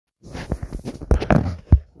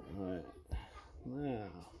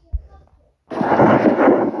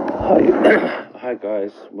Hi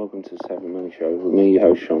guys, welcome to the Savvy Money Show with me, your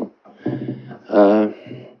host Sean.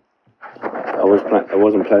 I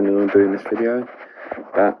wasn't planning on doing this video,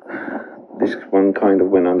 but this one kind of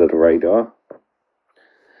went under the radar,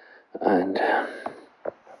 and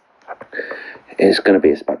it's going to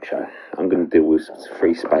be a SPAC show. I'm going to deal with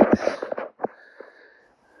free SPACs,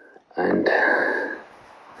 and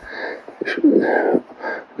I'm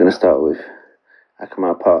going to start with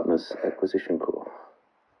Akamai Partners Acquisition Corp.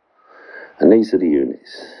 And these are the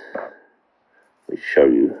units which show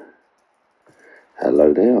you how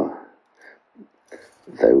low they are.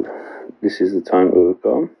 This is the time we were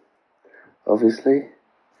gone, obviously,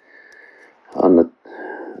 on the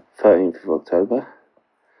 13th of October.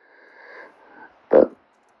 But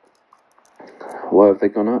why have they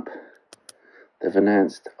gone up? They've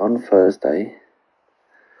announced on Thursday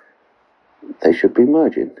they should be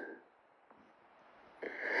merging.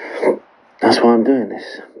 That's why I'm doing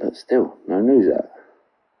this, but still, no news out.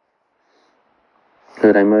 Who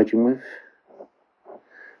are they merging with?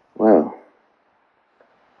 Well,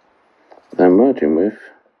 they're merging with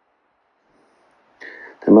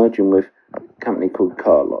a company called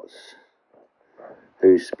Carlots,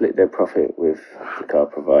 who split their profit with the car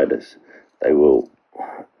providers. They will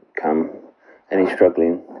come, any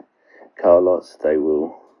struggling car lots, they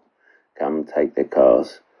will come take their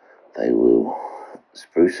cars, they will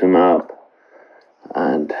spruce them up,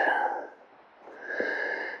 and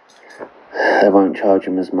they won't charge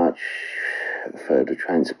them as much for the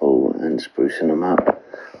transport and sprucing them up.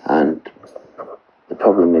 And the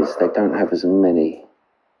problem is they don't have as many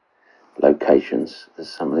locations as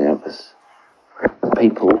some of the others. They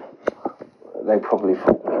probably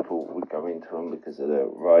thought people would go into them because of the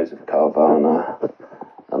rise of Carvana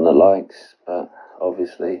and the likes, but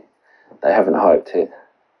obviously they haven't hyped it.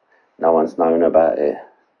 No one's known about it.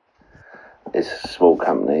 It's a small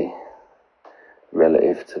company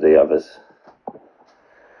relative to the others.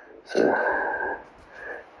 So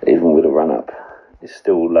even with a run up, it's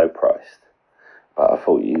still low priced. But I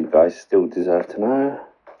thought you guys still deserve to know.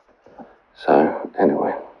 So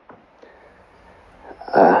anyway.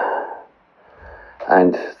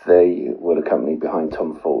 And they were the company behind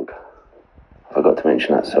Tom Ford. I forgot to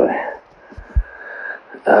mention that, sorry.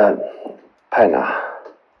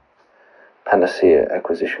 Panacea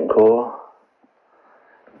Acquisition Corp.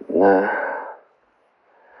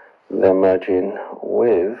 They're merging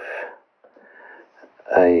with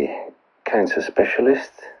a cancer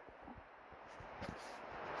specialist.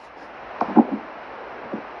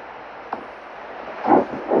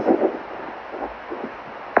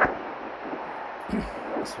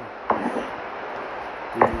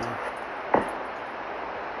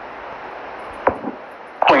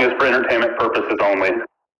 Is for entertainment purposes only.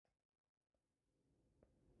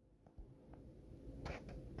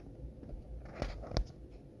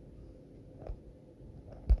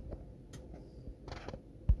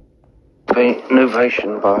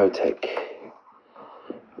 Innovation Biotech.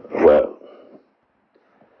 Well,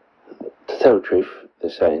 to tell the truth, they're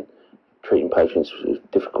saying treating patients with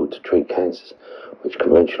difficult to treat cancers, which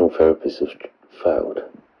conventional therapies have failed.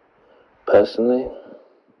 Personally,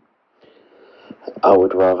 I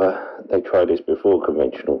would rather they try this before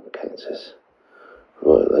conventional cancers.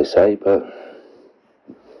 What they say, but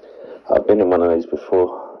I've been in one of these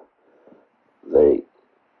before.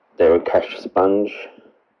 They're a cash sponge.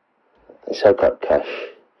 They soak up cash,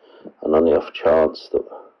 and on the off chance that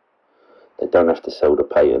they don't have to sell the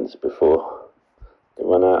patents before they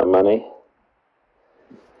run out of money,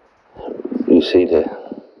 you see that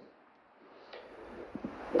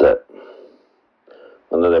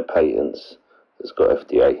one of their patents has got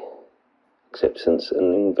FDA acceptance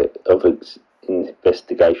and of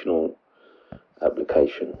investigational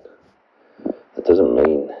application. That doesn't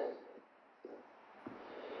mean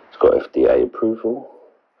it's got FDA approval,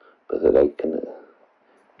 but that they can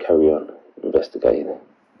carry on investigating it.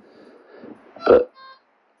 But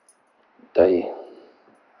they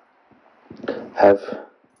have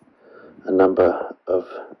a number of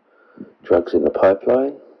drugs in the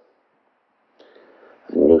pipeline,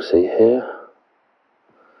 and you'll see here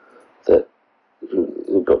that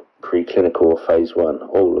we've got preclinical or phase 1,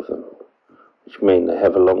 all of them, which mean they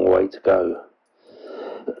have a long way to go.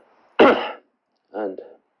 And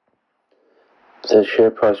the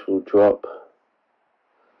share price will drop.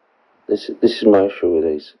 This is my issue with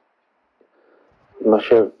these.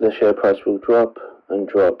 The share price will drop and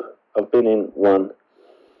drop. I've been in one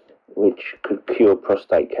which could cure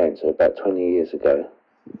prostate cancer about 20 years ago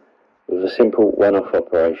with a simple one-off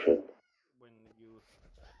operation.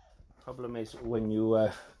 Problem is when you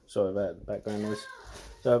sorry about the background noise.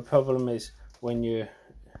 The problem is when you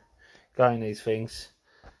going these things,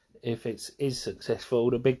 if it is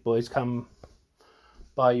successful, the big boys come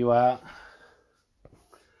buy you out,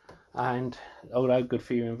 and although good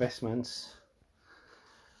for your investments,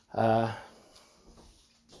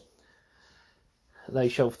 they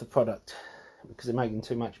shelf the product because they're making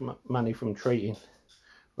too much money from treating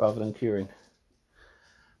rather than curing.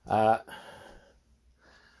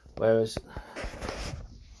 Whereas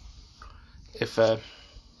if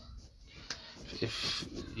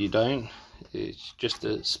you don't, it's just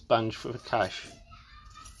a sponge for cash.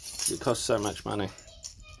 It costs so much money.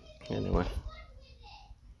 Anyway.